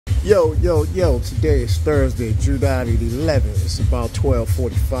Yo, today is Thursday, July the 11th. It's about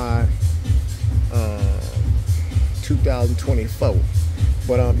 12:45, 2024.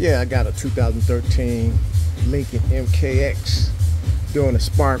 But yeah, I got a 2013 Lincoln MKX doing the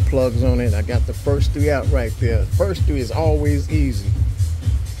spark plugs on it. I got the first three out right there. The first three is always easy.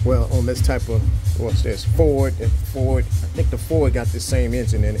 Well, on this type of, what's this, Ford, I think the Ford got the same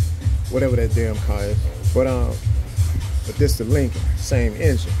engine in it, whatever that damn car is. But this the Lincoln, same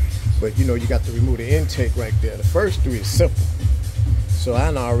engine. But you know, you got to remove the intake right there. The first three is simple. So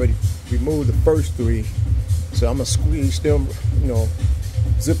I already removed the first three. So I'm gonna squeeze them, you know,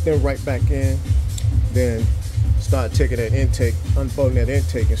 zip them right back in. Then start taking that intake, unfolding that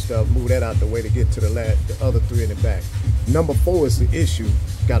intake and stuff, move that out the way to get to the other three in the back. Number 4 is the issue,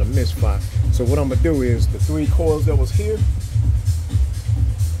 got a misfire. So what I'm gonna do is the 3 coils that was here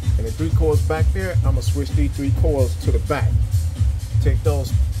and the 3 coils back there, I'm gonna switch these 3 coils to the back. Take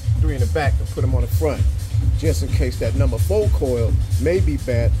those 3 in the back and put them on the front. Just in case that number 4 coil may be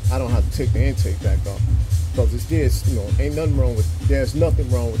bad, I don't have to take the intake back off. Because it's this, you know, there's nothing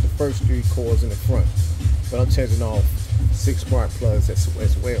wrong with the first 3 coils in the front. But I'm changing off 6 spark plugs as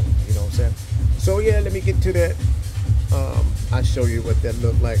well, you know what I'm saying? So yeah, let me get to that. I'll show you what that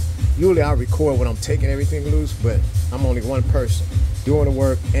looked like. Usually I record when I'm taking everything loose, but I'm only one person doing the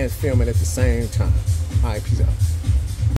work and filming at the same time. All right, peace out.